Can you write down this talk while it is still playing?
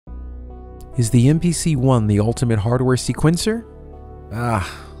Is the MPC One the ultimate hardware sequencer?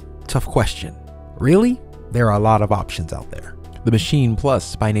 Tough question. Really? There are a lot of options out there. The Machine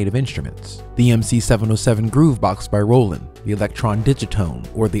Plus by Native Instruments, the MC707 Groovebox by Roland, the Electron Digitone,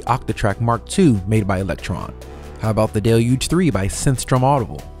 or the Octatrack Mark II made by Electron. How about the Deluge 3 by Synth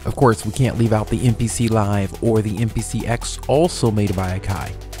Audible? Of course, we can't leave out the MPC Live or the MPCX, also made by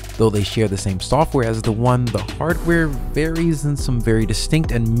Akai. Though they share the same software as the One, the hardware varies in some very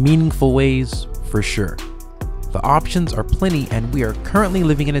distinct and meaningful ways, for sure. The options are plenty, and we are currently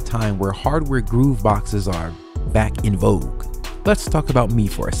living in a time where hardware groove boxes are back in vogue. Let's talk about me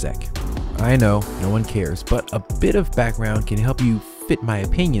for a sec. I know, no one cares, but a bit of background can help you fit my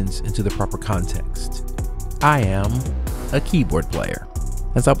opinions into the proper context. I am a keyboard player.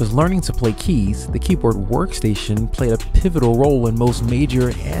 As I was learning to play keys, the keyboard workstation played a pivotal role in most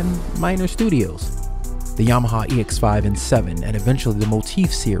major and minor studios. The Yamaha EX5 and 7, and eventually the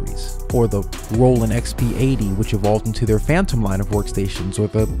Motif series, or the Roland XP80, which evolved into their Phantom line of workstations, or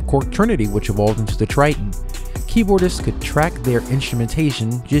the Korg Trinity, which evolved into the Triton. Keyboardists could track their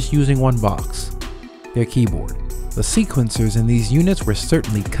instrumentation just using one box, their keyboard. The sequencers in these units were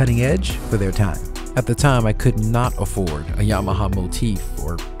certainly cutting edge for their time. At the time, I could not afford a Yamaha Motif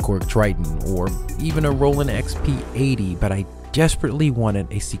or Korg Triton or even a Roland XP80, but I desperately wanted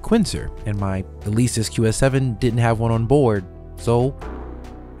a sequencer, and my Alesis QS7 didn't have one on board, so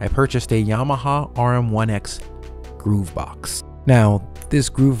I purchased a Yamaha RM1X Groovebox. Now, this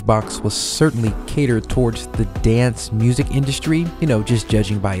Groovebox was certainly catered towards the dance music industry, just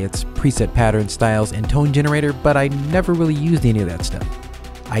judging by its preset pattern styles and tone generator, but I never really used any of that stuff.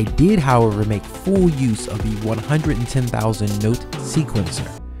 I did, however, make full use of the 110,000 note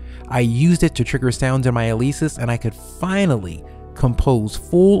sequencer. I used it to trigger sounds in my Alesis, and I could finally compose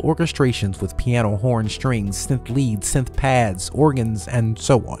full orchestrations with piano, horn, strings, synth leads, synth pads, organs, and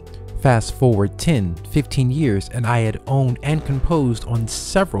so on. Fast forward 10, 15 years, and I had owned and composed on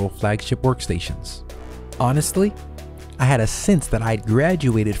several flagship workstations. Honestly, I had a sense that I had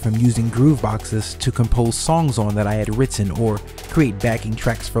graduated from using grooveboxes to compose songs on that I had written or create backing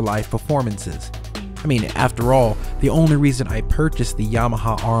tracks for live performances. I mean, after all, the only reason I purchased the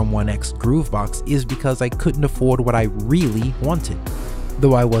Yamaha RM1X Groovebox is because I couldn't afford what I really wanted.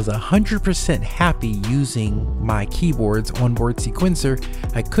 Though I was 100% happy using my keyboard's onboard sequencer,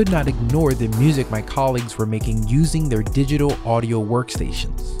 I could not ignore the music my colleagues were making using their digital audio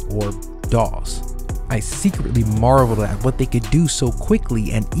workstations, or DAWs. I secretly marveled at what they could do so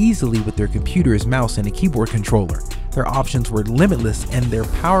quickly and easily with their computers, mouse, and a keyboard controller. Their options were limitless, and their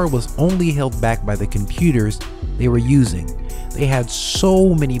power was only held back by the computers they were using. They had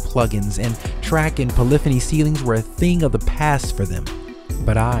so many plugins, and track and polyphony ceilings were a thing of the past for them.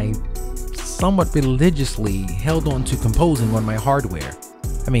 But I somewhat religiously held on to composing on my hardware.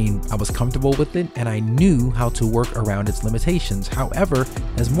 I mean, I was comfortable with it, and I knew how to work around its limitations. However,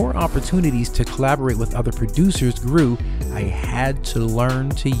 as more opportunities to collaborate with other producers grew, I had to learn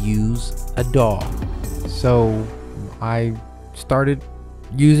to use a DAW. So I started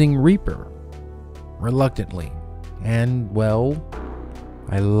using Reaper, reluctantly, and well,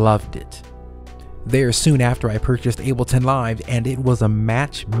 I loved it. There, soon after, I purchased Ableton Live, and it was a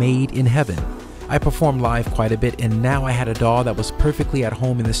match made in heaven. I performed live quite a bit, and now I had a DAW that was perfectly at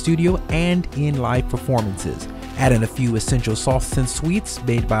home in the studio and in live performances. Add in a few essential soft synth suites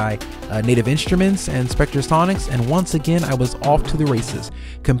made by Native Instruments and Spectrasonics, and once again I was off to the races.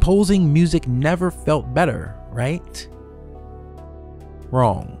 Composing music never felt better, right?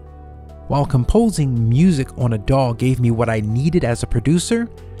 Wrong. While composing music on a DAW gave me what I needed as a producer,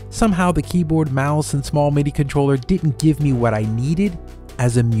 somehow the keyboard, mouse, and small MIDI controller didn't give me what I needed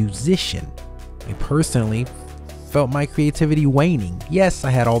as a musician. I personally felt my creativity waning. Yes,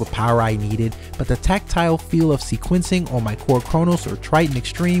 I had all the power I needed, but the tactile feel of sequencing on my Korg Kronos or Triton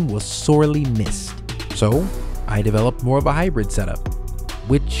Extreme was sorely missed. So I developed more of a hybrid setup,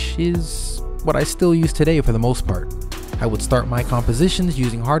 which is what I still use today for the most part. I would start my compositions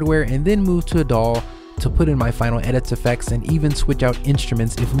using hardware and then move to a DAW to put in my final edits, effects, and even switch out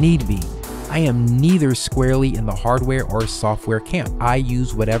instruments if need be. I am neither squarely in the hardware or software camp. I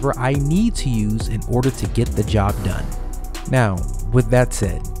use whatever I need to use in order to get the job done. Now, with that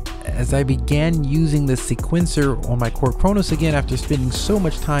said, as I began using the sequencer on my Korg Kronos again after spending so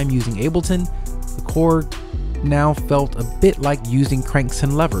much time using Ableton, the Korg now felt a bit like using cranks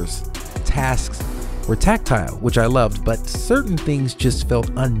and levers. Tasks were tactile, which I loved, but certain things just felt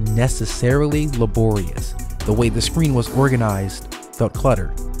unnecessarily laborious. The way the screen was organized felt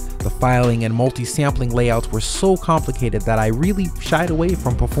cluttered. The filing and multi-sampling layouts were so complicated that I really shied away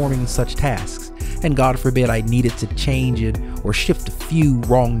from performing such tasks. and God forbid I needed to change it or shift a few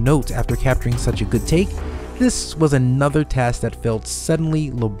wrong notes after capturing such a good take, this was another task that felt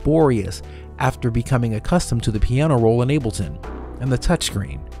suddenly laborious after becoming accustomed to the piano roll in Ableton. And the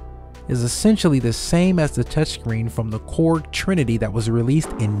touchscreen is essentially the same as the touchscreen from the Korg Trinity that was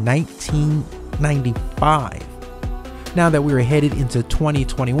released in 1995. Now that we are headed into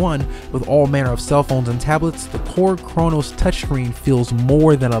 2021 with all manner of cell phones and tablets, the Korg Kronos touchscreen feels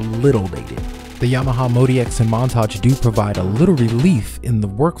more than a little dated. The Yamaha MODX and Montage do provide a little relief in the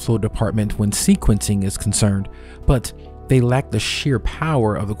workflow department when sequencing is concerned, but they lack the sheer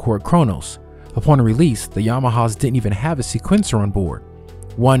power of the Korg Kronos. Upon release, the Yamahas didn't even have a sequencer on board.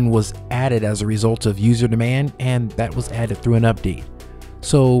 One was added as a result of user demand, and that was added through an update.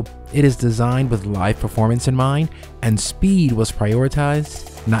 So it is designed with live performance in mind, and speed was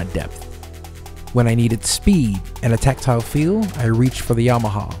prioritized, not depth. When I needed speed and a tactile feel, I reached for the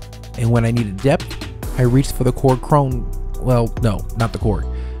Yamaha. And when I needed depth, I reached for the Korg well, no, not the Korg.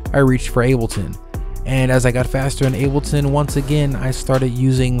 I reached for Ableton. And as I got faster in Ableton, once again, I started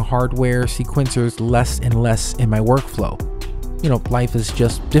using hardware sequencers less and less in my workflow. You know, life is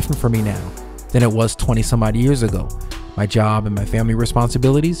just different for me now than it was 20 some odd years ago. My job and my family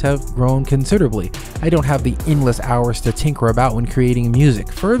responsibilities have grown considerably. I don't have the endless hours to tinker about when creating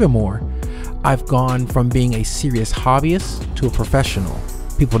music. Furthermore, I've gone from being a serious hobbyist to a professional.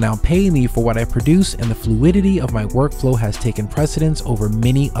 People now pay me for what I produce, and the fluidity of my workflow has taken precedence over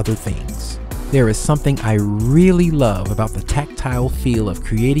many other things. There is something I really love about the tactile feel of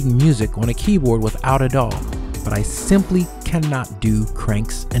creating music on a keyboard without a DAW, but I simply cannot do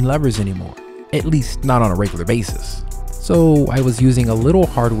cranks and levers anymore, at least not on a regular basis. So I was using a little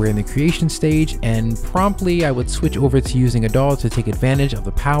hardware in the creation stage, and promptly I would switch over to using a DAW to take advantage of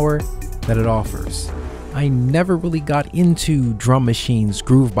the power that it offers. I never really got into drum machines,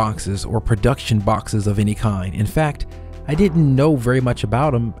 groove boxes, or production boxes of any kind. In fact, I didn't know very much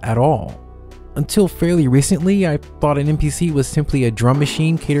about them at all. Until fairly recently, I thought an MPC was simply a drum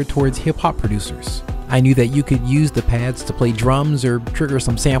machine catered towards hip-hop producers. I knew that you could use the pads to play drums or trigger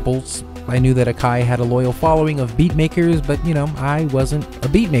some samples. I knew that Akai had a loyal following of beat makers, but you know, I wasn't a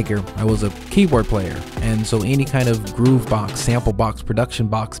beat maker. I was a keyboard player. And so any kind of groove box, sample box, production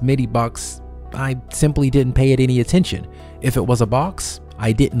box, MIDI box, I simply didn't pay it any attention. If it was a box,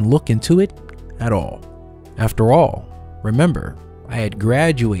 I didn't look into it at all. After all, remember, I had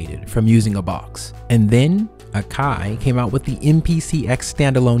graduated from using a box, and then Akai came out with the MPCX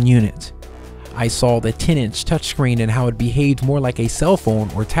standalone unit. I saw the 10-inch touchscreen and how it behaved more like a cell phone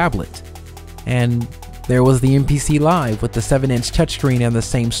or tablet. And there was the MPC Live with the 7-inch touchscreen and the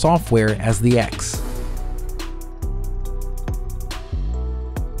same software as the X.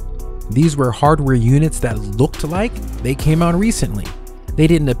 These were hardware units that looked like they came out recently. They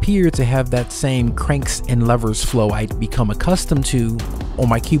didn't appear to have that same cranks and levers flow I'd become accustomed to on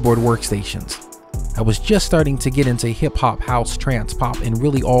my keyboard workstations. I was just starting to get into hip hop, house, trance, pop, and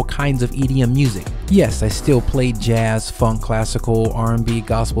really all kinds of EDM music. Yes, I still played jazz, funk, classical, R&B,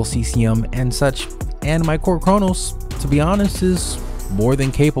 gospel, CCM, and such, and my Korg Kronos, to be honest, is more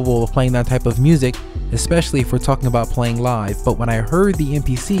than capable of playing that type of music, especially if we're talking about playing live. But when I heard the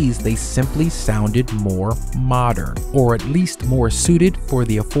MPCs, they simply sounded more modern, or at least more suited for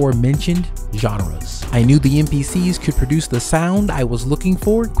the aforementioned genres. I knew the MPCs could produce the sound I was looking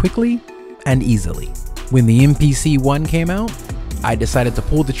for quickly and easily. When the MPC One came out, I decided to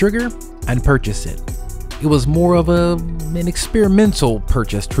pull the trigger and purchase it. It was more of an experimental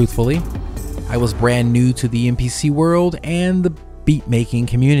purchase, truthfully. I was brand new to the MPC world and the beat making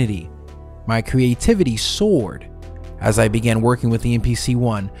community. My creativity soared as I began working with the MPC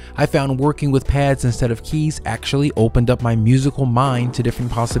One. I found working with pads instead of keys actually opened up my musical mind to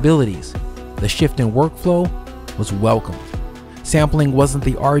different possibilities. The shift in workflow was welcomed. Sampling wasn't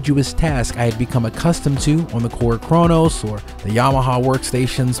the arduous task I had become accustomed to on the Korg Kronos or the Yamaha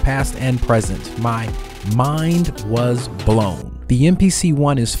workstations past and present. My mind was blown. The MPC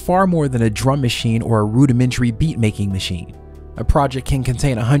One is far more than a drum machine or a rudimentary beat making machine. A project can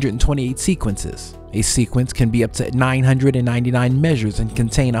contain 128 sequences. A sequence can be up to 999 measures and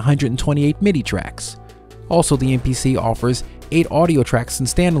contain 128 MIDI tracks. Also, the MPC offers 8 audio tracks in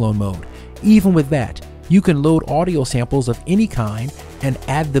standalone mode. Even with that, you can load audio samples of any kind and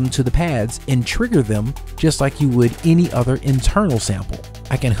add them to the pads and trigger them just like you would any other internal sample.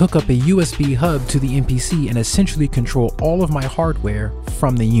 I can hook up a USB hub to the MPC and essentially control all of my hardware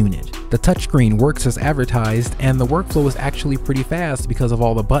from the unit. The touchscreen works as advertised, and the workflow is actually pretty fast because of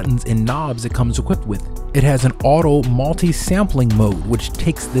all the buttons and knobs it comes equipped with. It has an auto multi-sampling mode, which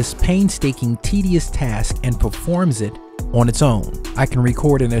takes this painstaking, tedious task and performs it on its own. I can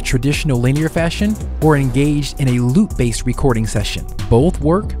record in a traditional linear fashion or engaged in a loop-based recording session. Both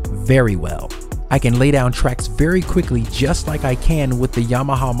work very well. I can lay down tracks very quickly just like I can with the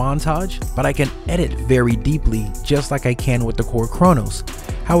Yamaha Montage, but I can edit very deeply just like I can with the Korg Kronos.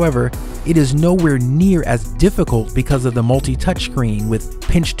 However, it is nowhere near as difficult because of the multi-touch screen with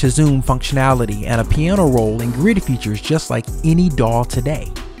pinch to zoom functionality and a piano roll and grid features just like any DAW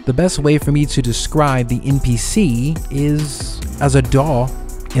today. The best way for me to describe the MPC is as a DAW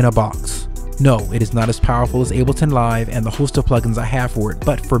in a box. No, it is not as powerful as Ableton Live and the host of plugins I have for it,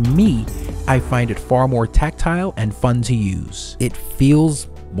 but for me, I find it far more tactile and fun to use. It feels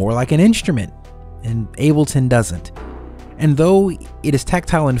more like an instrument, and Ableton doesn't. And though it is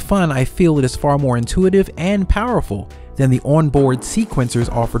tactile and fun, I feel it is far more intuitive and powerful than the onboard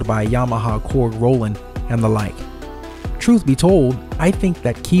sequencers offered by Yamaha, Korg, Roland, and the like. Truth be told, I think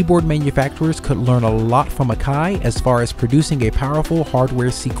that keyboard manufacturers could learn a lot from Akai as far as producing a powerful hardware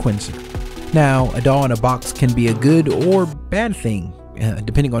sequencer. Now, a DAW in a box can be a good or bad thing,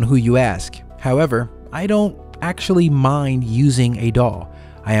 depending on who you ask. However, I don't actually mind using a DAW.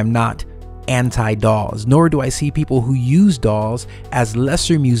 I am not anti-DAWs, nor do I see people who use DAWs as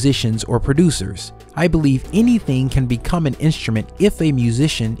lesser musicians or producers. I believe anything can become an instrument if a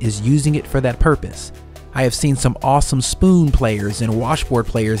musician is using it for that purpose. I have seen some awesome spoon players and washboard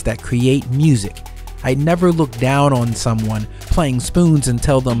players that create music. I never look down on someone playing spoons and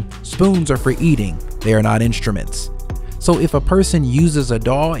tell them spoons are for eating, they are not instruments. So if a person uses a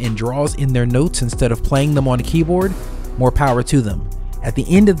DAW and draws in their notes instead of playing them on a keyboard, more power to them. At the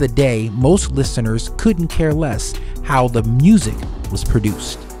end of the day, most listeners couldn't care less how the music was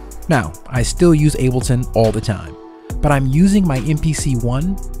produced. Now, I still use Ableton all the time, but I'm using my MPC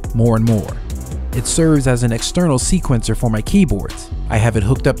One more and more. It serves as an external sequencer for my keyboards. I have it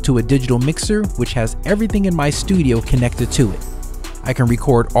hooked up to a digital mixer which has everything in my studio connected to it. I can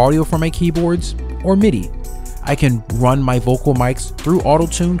record audio from my keyboards or MIDI. I can run my vocal mics through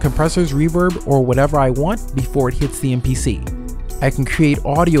auto-tune, compressors, reverb, or whatever I want before it hits the MPC. I can create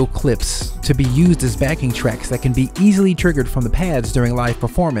audio clips to be used as backing tracks that can be easily triggered from the pads during live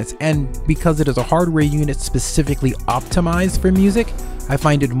performance, and because it is a hardware unit specifically optimized for music, I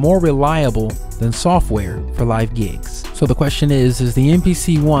find it more reliable than software for live gigs. So the question is the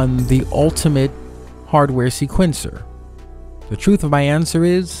MPC One the ultimate hardware sequencer? The truth of my answer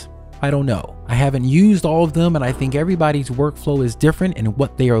is, I don't know. I haven't used all of them, and I think everybody's workflow is different and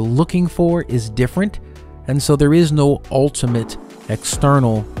what they are looking for is different. And so there is no ultimate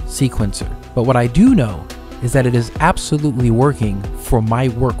external sequencer. But what I do know is that it is absolutely working for my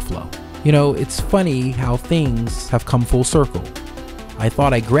workflow. You know, it's funny how things have come full circle. I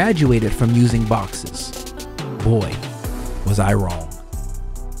thought I graduated from using boxes. Boy, was I wrong.